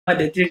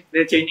They're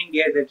changing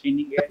gear. They're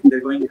changing gear.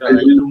 They're going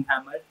Tomb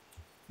Hammer.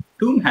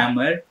 Tomb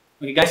Hammer.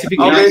 Okay, guys, if you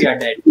clap, we are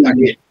dead.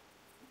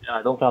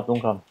 Yeah, don't clap, don't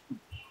clap.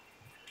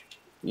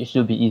 It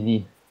should be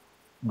easy.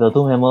 The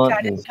Tomb Hammer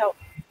is... Help.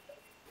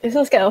 You're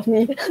so scared of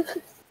me.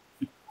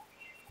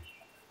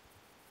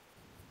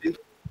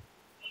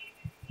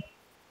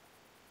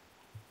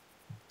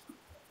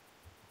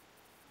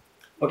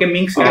 Okay,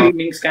 Ming scam.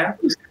 Ming scam.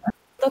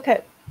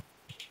 Okay.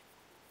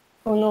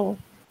 Oh no.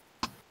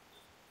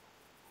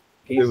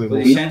 Okay,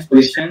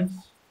 positions.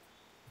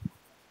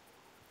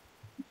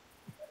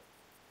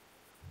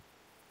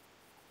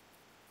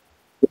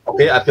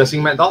 Okay, I'm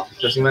piercing Mad Dog.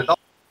 Just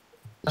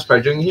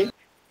pressuring him.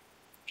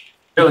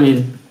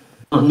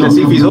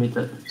 Piercing Fizzle.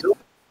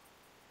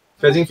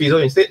 Piercing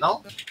Fizzle instead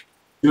now.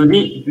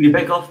 Judy, we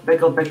back off. Then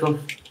come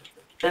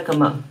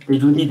up. They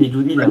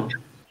Judy now.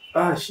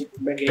 Ah, shit.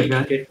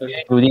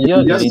 Judy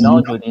here, Judy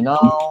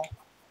now.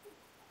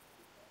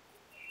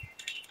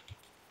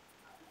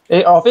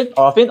 Hey, Orphan,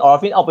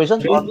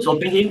 operation.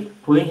 Stopping him,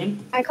 pulling him.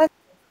 I can't.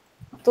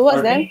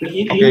 Towards them.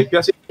 Okay,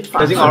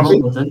 piercing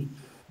Orphan.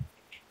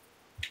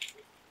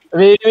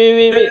 Wait.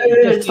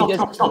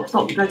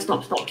 Stop. Guys,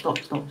 stop.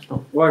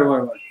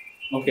 What?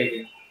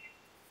 Okay.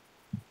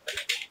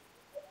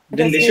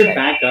 Then they should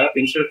back up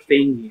instead of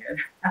staying here.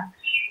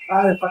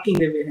 Fucking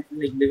they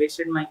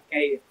wasted my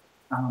guy.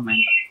 Oh my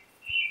god.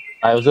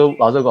 I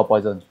also got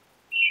poison.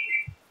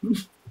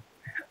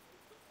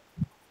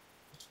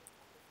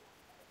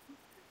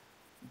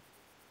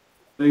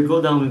 We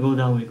go down.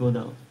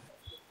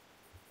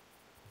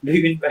 Do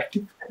you invite?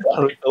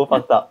 So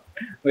fucked up.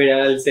 Wait,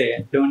 I'll say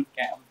it. Don't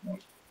camp.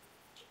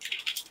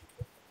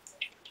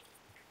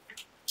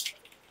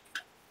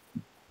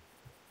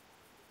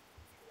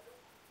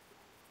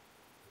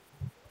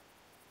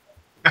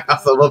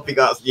 Server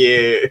pickups,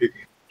 yeah.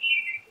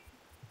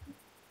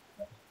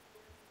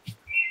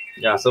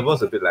 Yeah,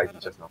 server's a bit laggy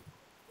just now.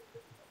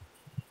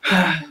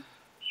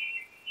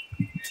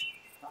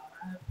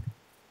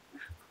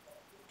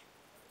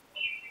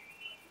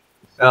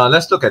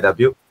 Let's look at the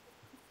build.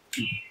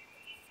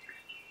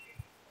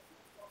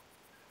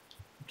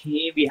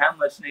 Okay, we have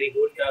mercenary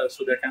hood,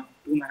 so the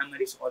Tomb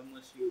Hammer is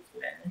almost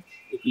useless.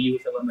 If we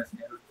use our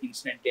mercenary hood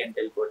instantly and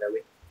teleport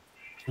away.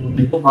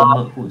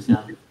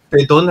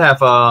 They don't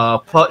have a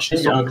purge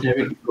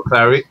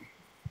cleric.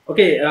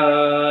 Okay,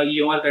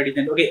 you all ready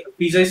then? Okay,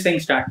 Pizza is saying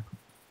start.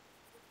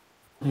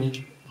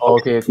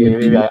 Okay.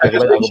 Maybe I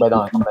go back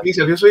down. Means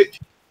have you switch?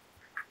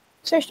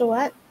 Switch to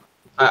what?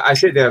 I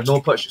said they have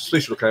no purge.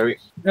 Switch to cleric.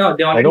 No,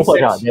 they already no purge.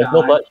 said There's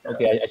no purge.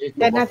 Okay,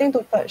 There's nothing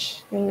to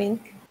purge. You mean?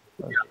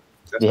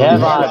 They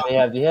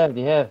have. They have.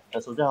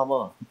 The soldier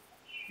hammer.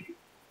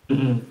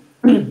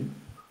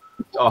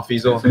 Oh,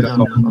 Fizzle. Yeah.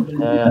 Come on.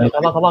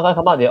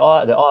 They're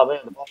all away.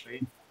 The ball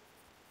free.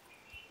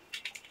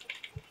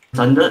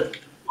 Standard.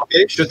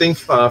 Okay, shooting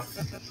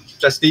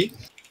Justy.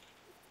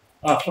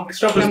 Oh, fuck,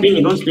 stop.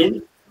 Don't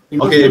spin.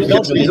 Okay,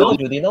 Judy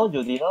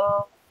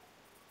now.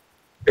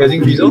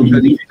 Piercing Fizzle.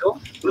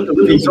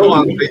 Fizzle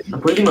on play.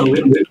 Putting my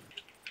wing.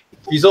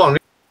 Fizzle on.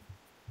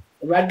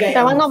 Bad guy.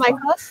 That one not my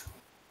curse?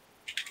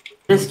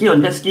 Jet ski.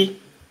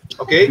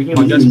 Okay,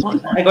 on just.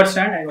 I got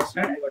stunned.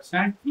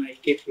 My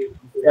cape here.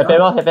 Yeah,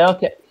 help Femel.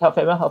 Jet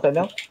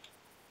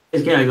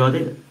ski, I got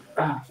it.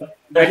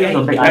 Bad guy.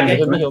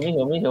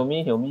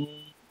 Heal me.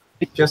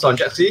 Pierce on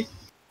Jaxi.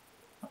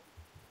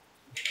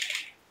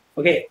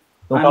 Okay.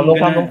 Don't come.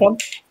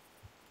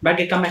 Bad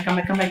guy, come back.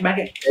 Bad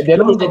guy. They are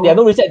no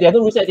reset.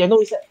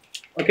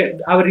 Okay,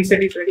 our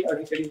reset is ready.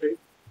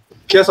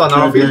 Pierce on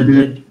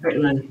Arfin.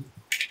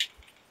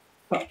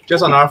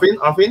 Pierce on Arfin.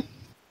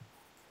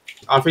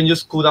 Arfin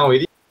just cool down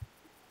already.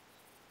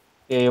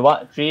 Okay,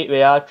 what?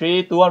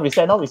 3, 2, 1,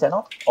 reset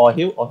now. Or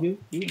heal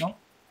now.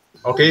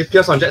 Okay,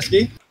 Pierce on jet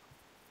ski.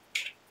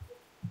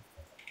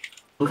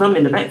 Come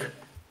in the back.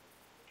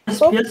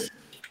 Yes.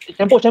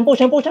 Tempo. Yes, on Jumbo.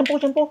 Yes,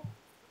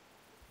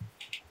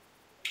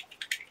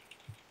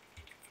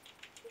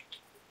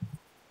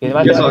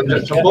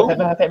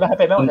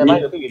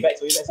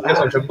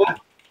 on Jumbo.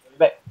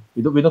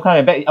 We don't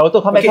come back.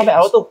 Auto, come back.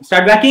 Auto.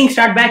 Start backing.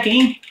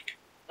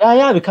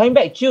 Yeah, we're coming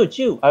back.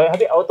 Chill. I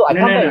have it auto. I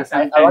come back.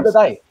 I want to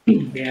die.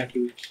 They have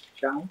to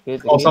shout.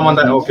 Oh, someone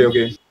died.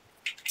 Okay.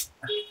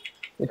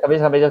 Come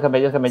back.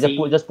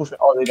 Just push me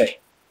all the way back.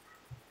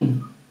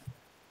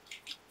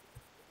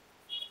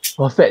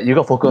 Oh, Fat, you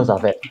got focus,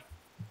 Fat.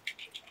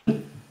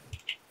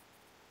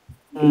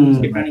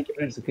 Keep running.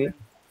 It's okay.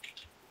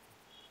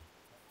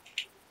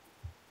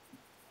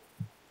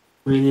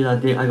 Really,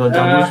 I got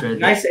damage ready.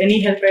 Nice.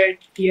 Any help right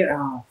here?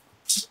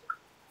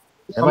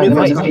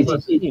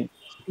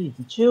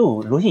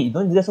 Chill. Rohit,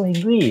 don't get so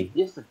angry.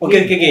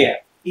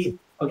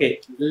 Okay.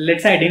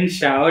 Let's say I didn't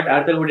shout.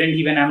 Arthur wouldn't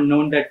even have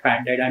known that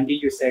Pat died until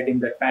you said him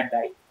that Pat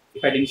died.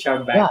 If I didn't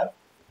shout back up.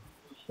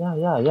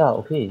 Yeah.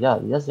 Okay. Yeah.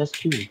 Just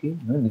chill. Okay.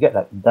 You get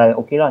like die.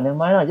 Okay lah. Never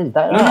mind lah. Just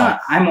die lah.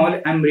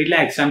 No. I'm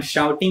relaxed. I'm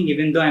shouting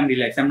even though I'm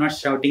relaxed. I'm not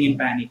shouting in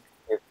panic.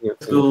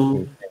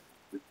 Go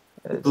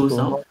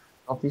south.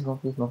 Northeast.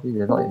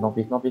 They're not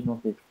northeast.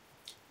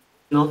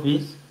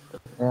 Northeast.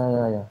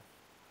 Yeah.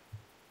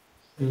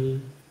 Okay.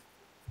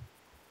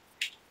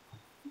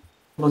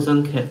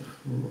 Person cap.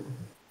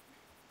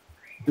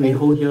 We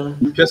hold here.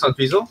 Pierce on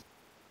Fizzle.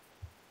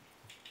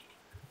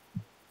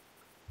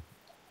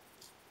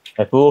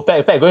 Careful,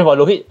 back going for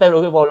low hit,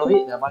 never mind,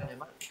 never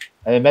mind.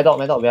 Hey, Mad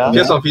Dog, yeah.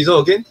 Pierce on Fizzle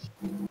again.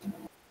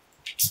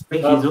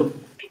 Make Fizzle.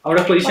 Out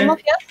of One position. more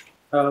here.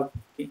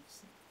 Okay.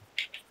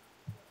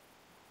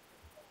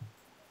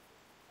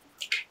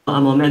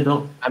 I'm on Mad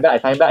Dog. I'm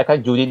back, I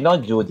can't. Judy,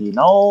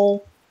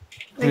 no.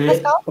 My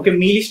first call. Okay,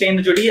 melee stay in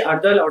the Judy.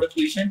 Ardal out of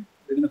position.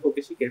 We're gonna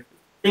focus. Be careful.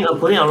 I think I'm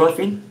pulling a rough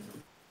in.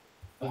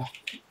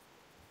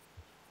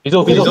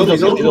 Fizzle. Fizzle.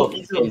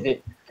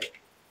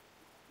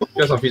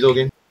 Pierce on Fizzle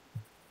again.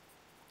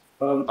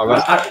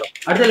 Alright.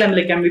 Ardal,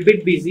 I'm a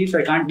bit busy, so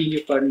I can't heal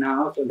you for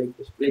now. So like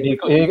just play.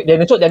 They're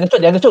in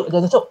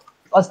the choke.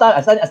 On stun.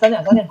 I stun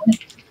him.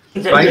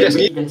 Flying jet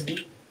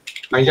ski.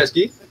 Flying jet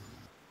ski.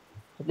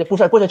 They push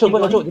the choke.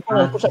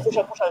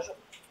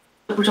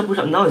 Push up.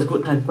 Now is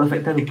good time.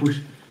 Perfect time to push.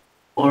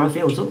 Aura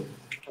Fail also.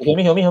 Heal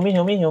me.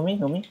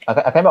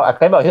 I climb out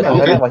here.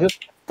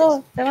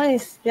 So that one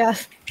is Yeah.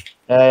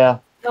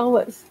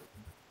 downwards.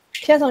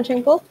 Pierce on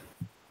Chimpo.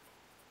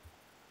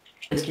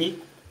 Ski.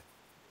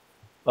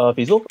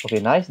 Fizzle. Okay,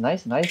 nice.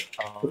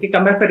 Okay,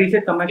 come back for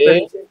reset.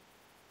 Okay.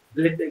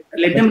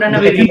 Let them run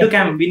away. We need to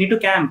camp.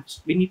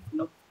 We need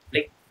no.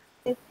 Like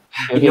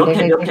Your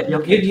cap.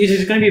 you're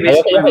just gonna be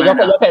wasting Your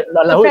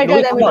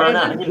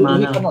mana.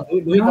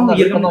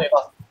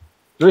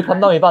 Louis, come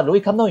down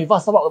with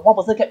us. One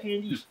person cap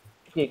already.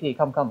 Okay,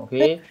 come.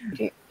 Okay.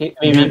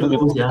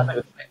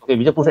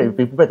 We just push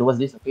it towards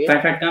this. Okay.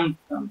 Fat, come.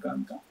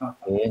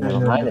 Okay,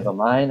 never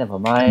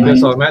mind.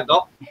 Pierce on Mad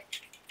Dog.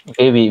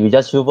 Okay, we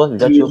just shoot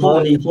first.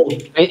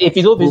 Hey,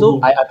 Fizzle.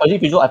 I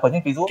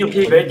punching Fizzle. You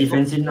play very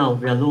defensive now.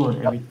 We are low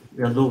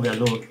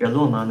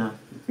on mana.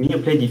 We need to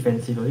play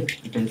defensive, okay?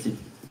 Defensive.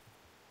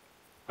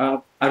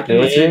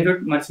 Arthur,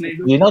 much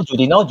good.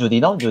 Judy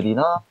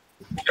now.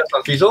 Pierce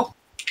on Fizzle.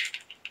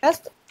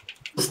 First.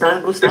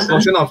 Go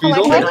Explosion on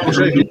Fizzle. my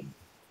Explosion again.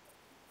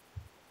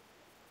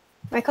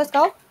 My first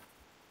call.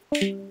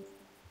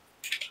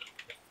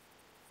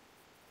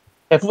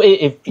 Careful,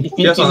 if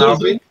Pierce on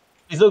Alvin.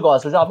 Fizzle got a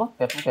social armor.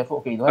 Careful.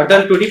 Okay, no.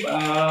 Ardal too deep.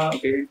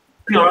 Okay.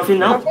 Aura Fail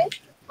now.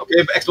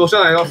 Okay, explosion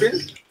on Alvin.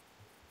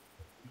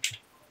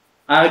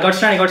 I got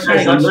stunned.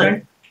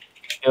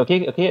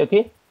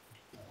 Okay.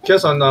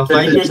 Pierce on The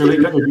flying jet DPS away,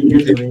 ski. got the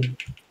DPS away.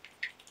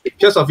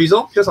 Pierce on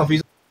Fizzle.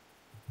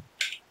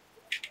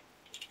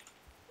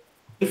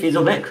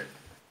 Fizzle back.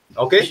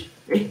 Okay.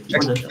 What the?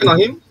 Explosion on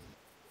him.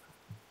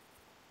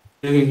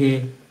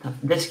 Okay.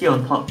 Let's get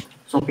on top.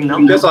 Swapping now.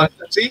 Pierce on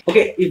Jet.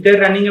 Okay, if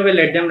they're running away,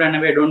 let them run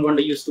away. I don't want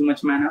to use too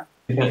much mana.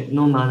 Okay,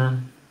 no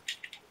mana.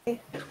 Okay.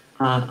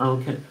 I'll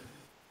cap.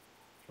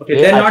 Okay,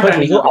 they're not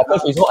running away. I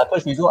push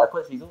Fizzle.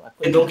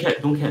 Hey, don't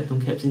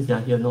cap since they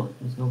are here. No,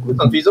 it's not good. Pierce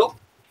on Fizzle.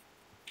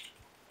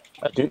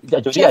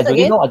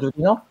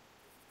 Judy now.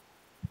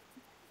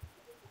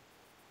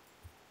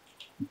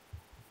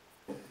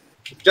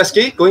 Jet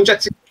ski. Going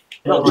jet ski.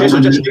 No, Chase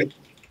on jet ski.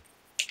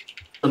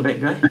 Come back,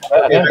 guy. That's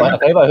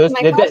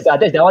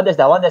that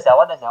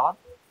one.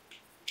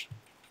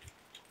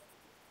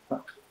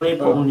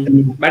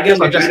 Only. Bad guys, Yes,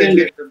 bad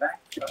yes.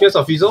 guys. Pierce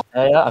on Fizzle.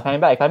 Yeah, I coming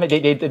back.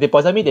 They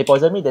poison me.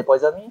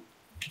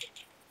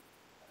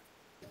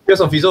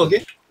 Pierce on Fizzle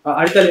again.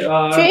 Arthur,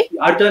 Three?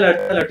 you're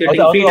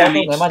taking free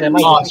damage. Never mind.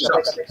 Oh,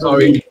 shucks.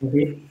 Sorry.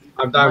 Okay.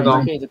 I'm down.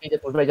 Okay,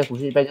 just push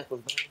it back.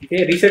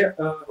 Okay, reset.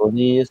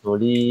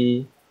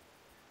 Slowly.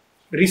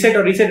 Reset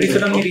on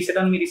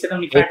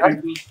me. Fat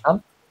hand me. Come.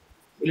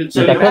 So Just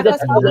no,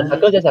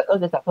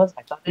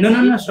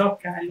 stop.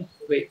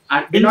 Wait,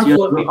 we're Since not you're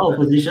four out of people.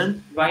 position.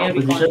 Why Out are of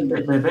we position.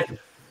 calling? Back.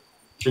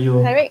 So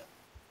you. Eric.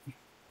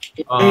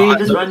 Hey,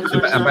 just run.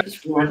 I'm back.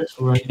 Just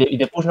run. If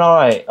they push now,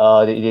 right?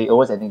 They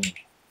oversending me.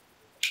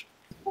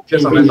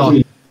 Pierce on Mad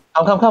Dog.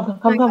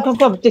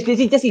 Come. Just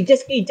ski.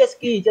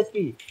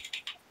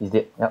 He's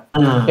dead. Yep.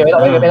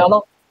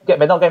 Get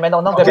back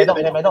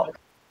down.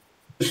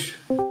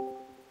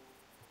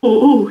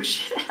 Oh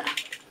shit.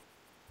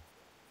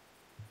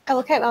 I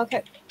will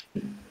cap.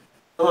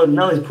 Oh,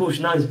 now it's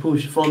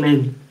push. 4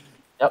 men.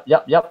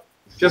 Yep.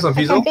 Pierce on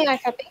Fizzle. I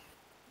capping.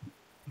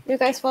 You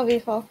guys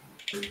 4v4.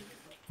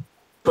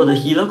 For the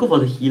healer, go for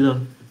the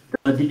healer.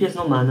 The DPS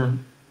no mana.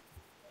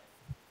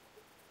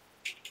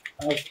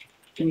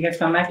 Can you guys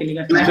come back?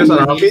 Just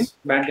on Alvin.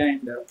 Bad guy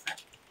in the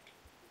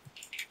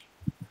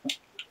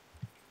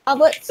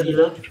Alberts. The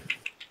healer.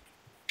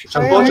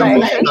 Champo.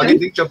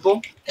 Targeting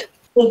Champo.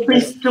 Oh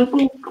please, jump!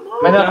 Come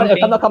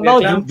on. Come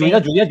down. Junior,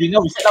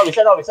 reset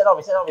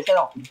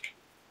now.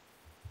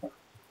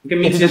 Okay,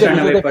 means just run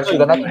away first. You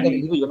got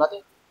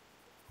nothing.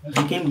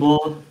 Fucking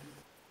ball.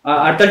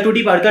 Arthur too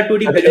deep.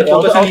 They can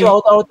focus on you.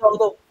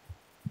 Auto.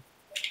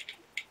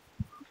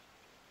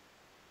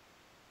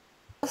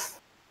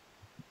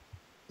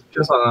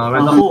 Pierce on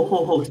Mad Dog.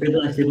 Hold.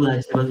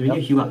 Stabilize. We need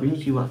to heal up.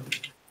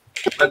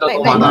 Mad Dog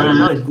no Back. mana.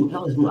 Now it's good.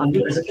 I'm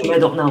doing execute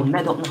Mad Dog now.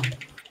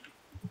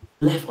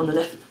 Left, on the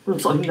left. I'm gonna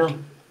sort him now.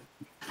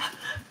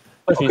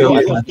 Push Okay, Fizo.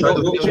 okay. Try to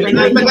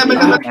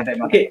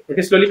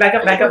Okay, slowly back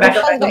up.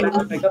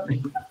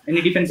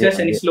 Any defenses,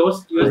 any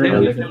slows, use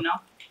them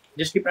now.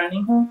 Just keep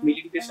running.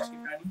 Melee defense, just keep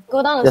running.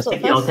 Go down the Just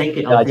slope I'll first. tank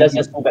it. Yeah, I'll tank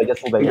just it. move back,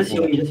 just move back, Just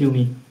heal me. Just heal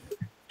me.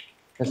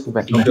 Just move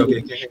back.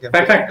 Okay.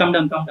 Fat, come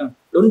down.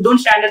 Don't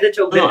stand at the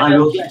choke. No, I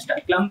will.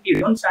 Clump you.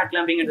 Don't start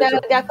clumping at the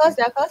choke. They're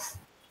cursed.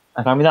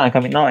 I'm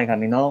coming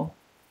now.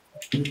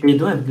 They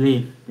don't have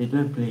glaive.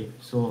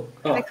 So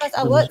Oh, They curse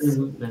upwards.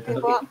 position looks Okay,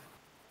 better. go up.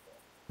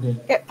 Okay.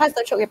 Get past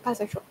the choke.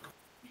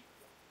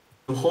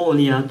 You hold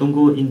only, don't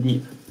go in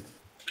deep.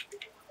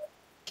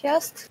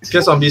 Just.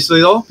 Just on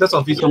Fizo. Just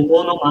on Fizo.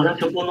 Combo no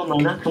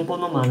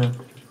mana.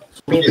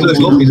 Fizo is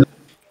low. Fizo.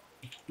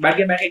 back.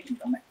 Come back.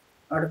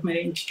 Out of my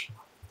range.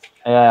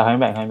 Yeah, coming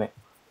back.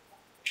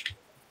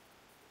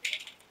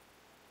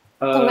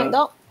 Come back,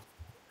 dog.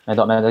 My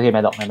dog.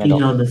 He's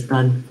on the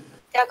stun.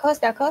 They're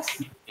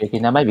cursed. Okay,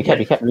 never mind. We cap.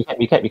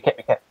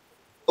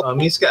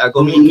 Me scared. I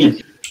go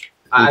mid.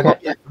 I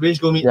got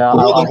range go mid. Yeah,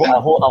 Go don't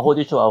I'll hold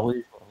this show. Go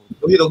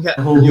hit don't care.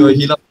 You are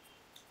healer.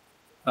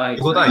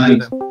 It's Go down, fine.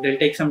 you They'll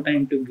take some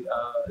time to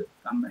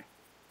come back.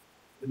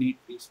 You need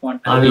to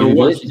respawn I time. will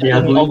watch. They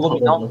are going All go top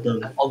mid now.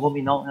 bottom. All go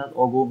mid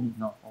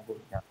now.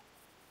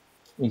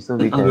 Yeah. So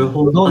we I will can.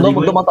 hold. No, Are they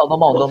going- don't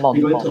mount.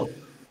 They going top.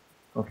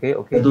 Okay.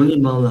 I don't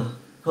need mount lah.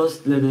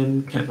 Cause let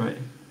them cap right.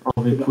 Or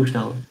we push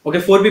down. Okay,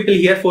 4 people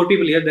here.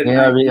 They're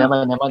Yeah, fine.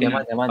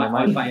 never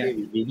mind.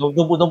 Fine.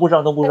 Don't push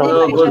down.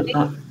 Go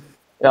up.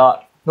 Yeah.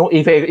 No,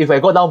 if I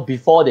go down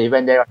before they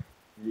went there,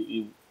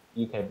 you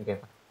can.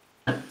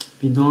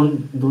 We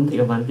don't take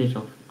advantage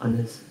of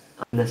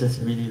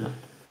unnecessarily lah.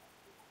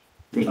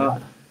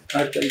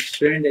 The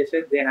student they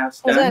said they have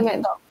Also a stun.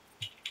 mad dog.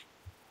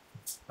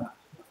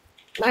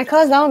 My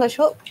curse down the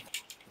choke.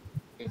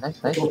 Okay, nice.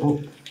 Oh.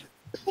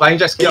 Flying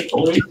jet ski up.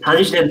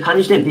 Punish them.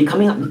 They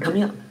coming up.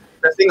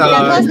 Testing.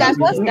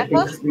 They're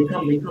cursed. They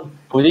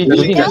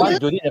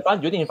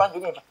come. Judy in front.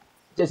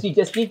 Just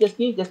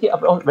ski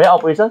up. Very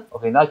operation.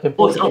 Okay, now can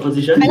Oh, it's out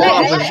position. I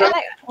Wow, like.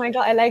 Oh my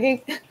god, I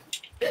lagging.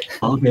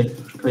 Okay.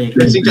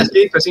 Testing jet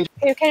ski. Testing.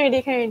 Okay,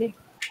 you can ready.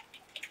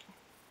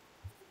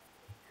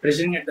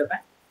 Pressing at the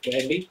back.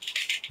 Ready?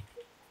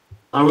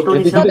 Naruto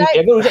They is don't out.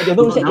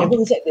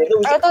 reset.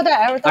 Auto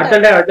die. Arthur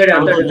die.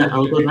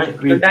 Naruto right.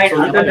 Died,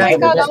 Naruto died.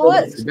 Back out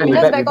downwards. We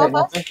Just back back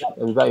off first.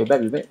 We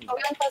back.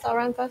 I'll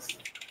run first.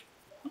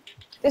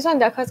 This one,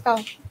 they're cursed cow.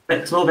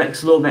 Slow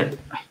back.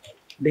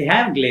 They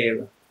have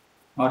glaive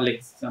or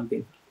like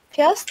something.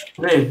 Pierced?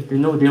 Okay, they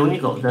only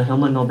got the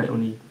helmet, not back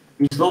only.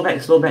 We slow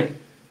back.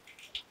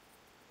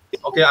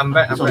 Okay, I'm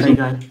back. He's on that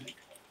guy.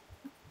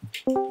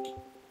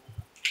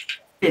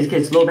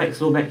 Okay, slow back.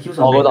 He's on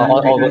All that guy.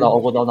 go down.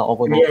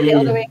 Yeah.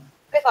 All the way.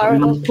 Wait for We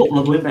Aruto. must hope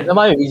we're going back. Never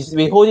mind, we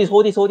hold this. Yeah,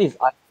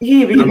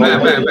 we I'm can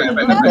back.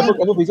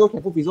 Careful, Fizo.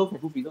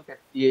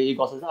 You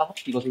got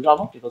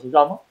Suza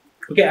armor.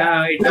 Okay,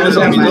 I That don't was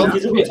have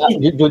Fizo. mana.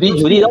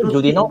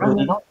 Judy no.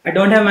 I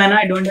don't have mana.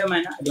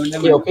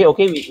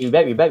 Okay, we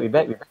back.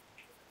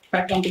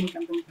 Back, come to me.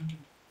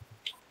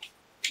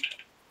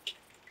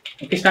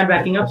 Okay, start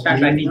backing up. Start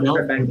backing.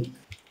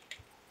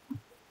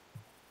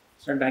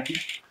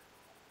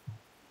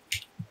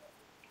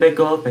 Back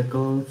off.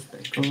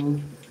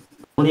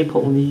 Only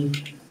poke only.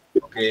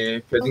 Okay,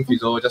 pressing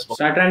Fizo. Just for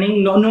Start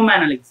running. No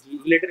mana. Like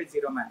literally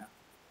 0 mana.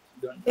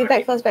 Don't. We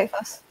back first.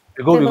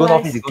 We go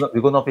northeast.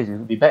 We go northeast.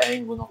 We back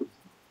and go northeast.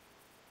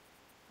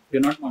 Do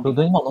not want. Don't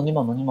need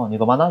more. You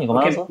got mana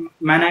Okay, also?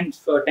 mana in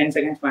for 10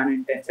 seconds. Mana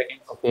in 10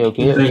 seconds. Okay.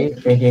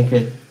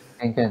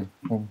 Can. Can.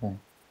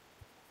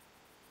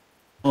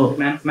 Oh,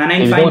 Mana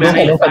in 5. Mana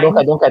in 5. Don't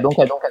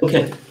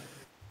okay.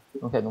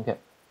 care.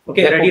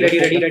 Okay,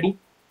 ready.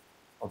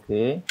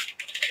 Okay.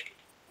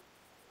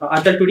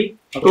 Arthur 2D.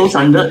 Go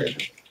sundered.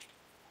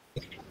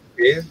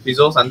 okay,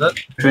 Fizo standard.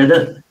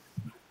 Shredded.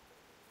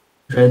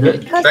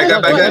 Curse Back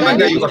up, you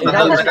got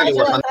Curse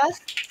thunder.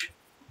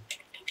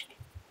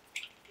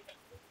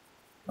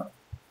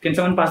 Can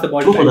someone pass the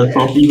ball? Go for the back?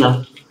 trophy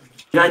lah.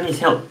 Guy needs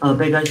help.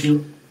 Bad guy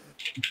heal.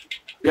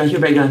 Yeah,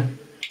 heal bad guy.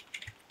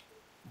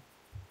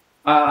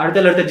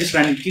 Arthur, just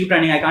running. Keep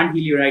running. I can't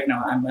heal you right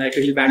now. I'm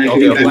actually bad.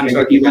 Okay.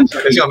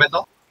 Pressing on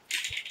metal.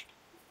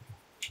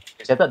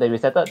 They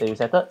resetted. You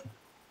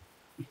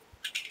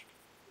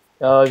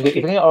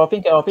can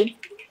get Orphin.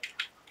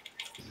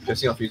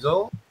 Pressing on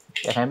Fizo.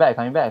 Yeah, coming back.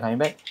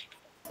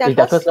 They're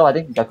They're cursed. cursed, I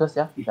think. They're cursed.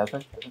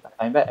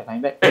 Coming back.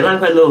 Backline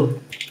quite low.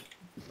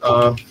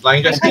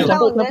 Flying jet ski.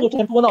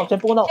 Tempo now.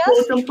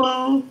 Oh,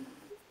 simple.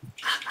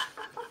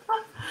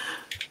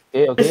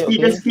 Okay.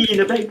 Let's ski in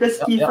the back. Let's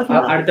ski. Yeah, Fucking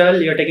hell. Arthur,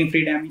 you're taking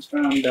free damage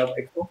from the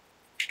expo.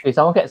 Hey,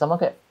 someone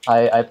get.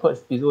 I put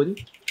Fizo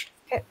already.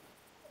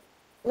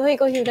 No, you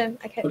go heal them.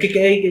 I can't.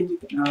 Okay.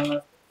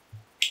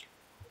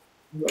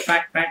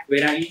 Fat,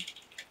 where are you?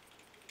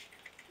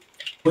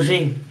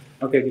 Pushing.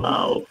 Okay.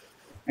 Wow.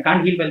 I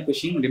can't heal while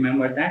pushing.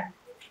 Remember that.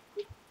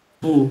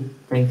 Ooh,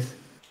 thanks.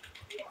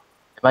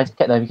 We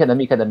cat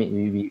the mid.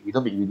 We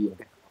don't be greedy.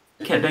 Okay.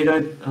 Cat bad guy.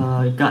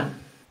 Guard.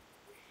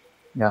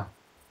 Yeah.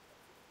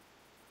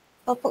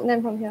 I'll poke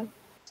them from here.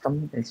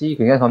 Come and see. You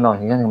can come down.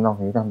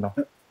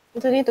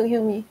 You don't need to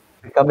heal me.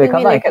 Come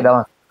down and cap that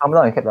one. Come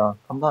down and cap that one.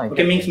 Come down and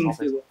Okay, cap. Minx,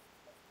 you go.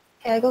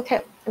 Okay, I go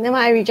cap. And then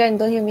when I regen,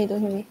 don't heal me,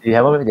 don't heal me. They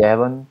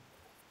haven't.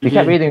 We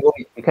cap ready, then go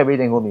me. We cap ready,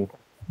 then go me. I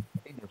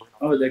think they're going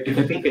out. Oh, that is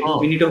okay.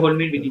 We need to hold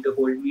mid. We need to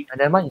hold mid. And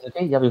never mind, it's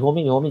okay. Yeah, we hold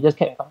me. Just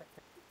cap. Come back.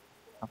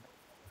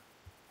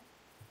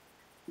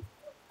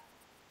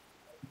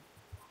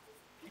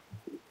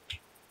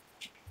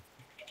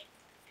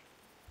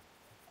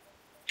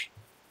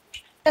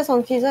 That's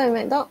on Fizzle and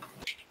MacDog.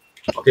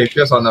 Okay,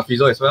 Pierce on the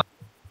Fizzle as well.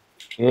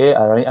 Okay,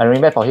 I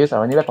running back for heals.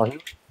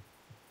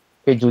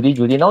 Okay, Judy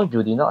now.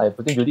 I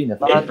putting Judy in the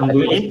front. I'm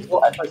doing it.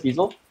 I first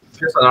Fizzle.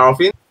 Pierce on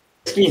Arafin.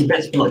 Ski is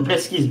bad spot.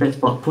 Ski is bad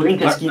spot. Pulling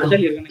Ski now. Arthur,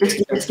 you're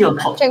gonna Ski on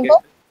top. Chamber?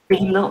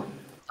 Bring him now.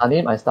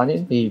 I stun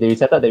him. They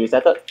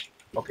resetted.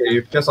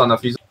 Okay, Pierce on the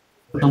Fizzle.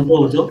 Combo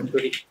also.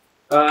 Sorry.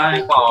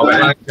 Wow,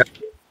 backline.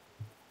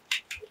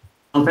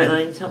 Our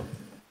backline help.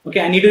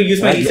 Okay, I need to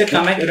use my reset.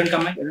 Come back.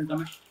 Come back.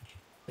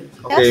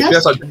 Okay, Yes.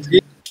 Pierce on Jesky.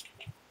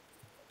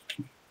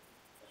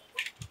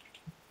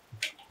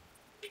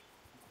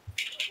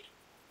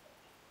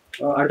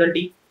 Arthur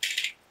T.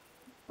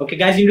 Okay,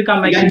 guys, you need to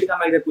come back.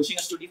 They're pushing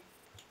us to deep.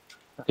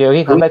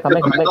 Okay, come back.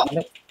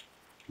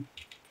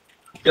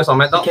 Pierce on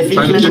Mad Dog. Okay,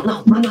 Trying finish to him.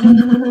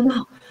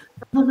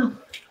 No.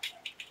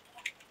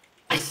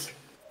 Nice.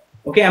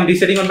 Okay, I'm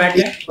resetting on bad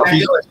guy.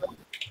 Fizzle as well.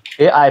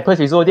 Okay, I first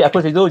Fizzle. Judy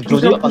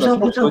Push on out.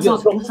 the Judy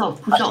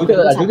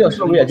on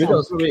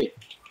slow way.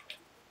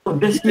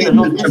 Best ski in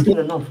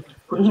the north.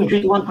 Put him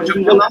 3 to 1. Punch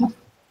him Jump down.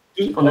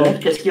 Ski on the left.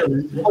 Get ski on the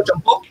left. Oh,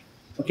 jump.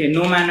 Okay,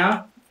 no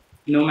mana.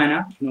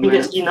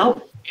 Get ski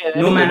now.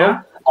 No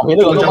mana.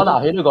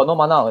 Healer got no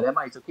mana. Never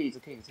mind, it's okay.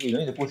 You don't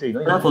need to push it. You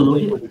don't need to Follow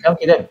push him. it. We cannot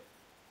kill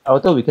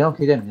them. We cannot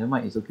kill them. Never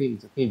mind, it's okay.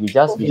 We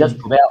just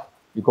go back out.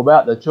 We go back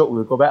out the choke.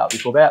 We go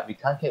back. We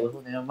can't cap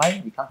also. Never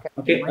mind. We can't cap.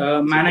 Okay,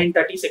 mana in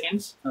 30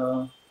 seconds.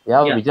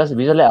 Yeah. We just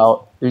let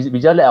our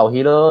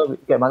healer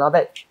get mana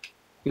back.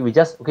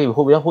 Okay, we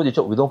hold the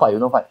choke. We don't fight.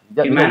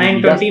 Okay, mana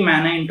in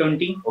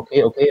 20.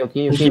 Okay.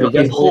 We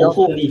just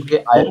Hold me.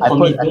 Okay, I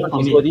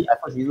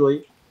first Fizzle.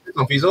 Pierce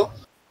on Fizzle.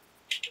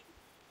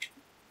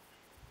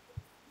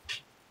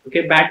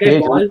 Okay, bad guy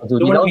ball.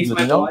 Don't miss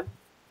my ball. Okay,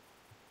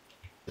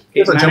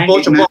 Pierce on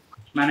Jumbo.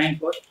 mana in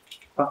 4.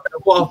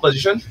 Jumbo off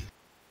position.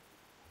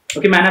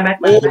 Okay, mana back.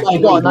 Oh my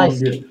god,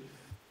 nice.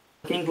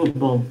 Fucking good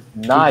bomb.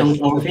 Nice.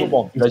 Good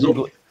bomb. Legit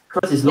good.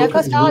 Curse is low. Yeah,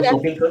 curse now,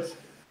 Stopping curse.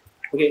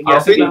 Okay,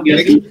 Arafin,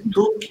 yes. 3,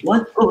 2,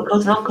 1. Go.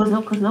 Curse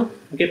now.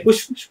 Okay,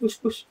 push. Okay.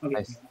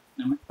 Nice.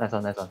 Nice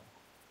one.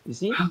 You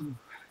see? Come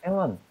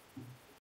on.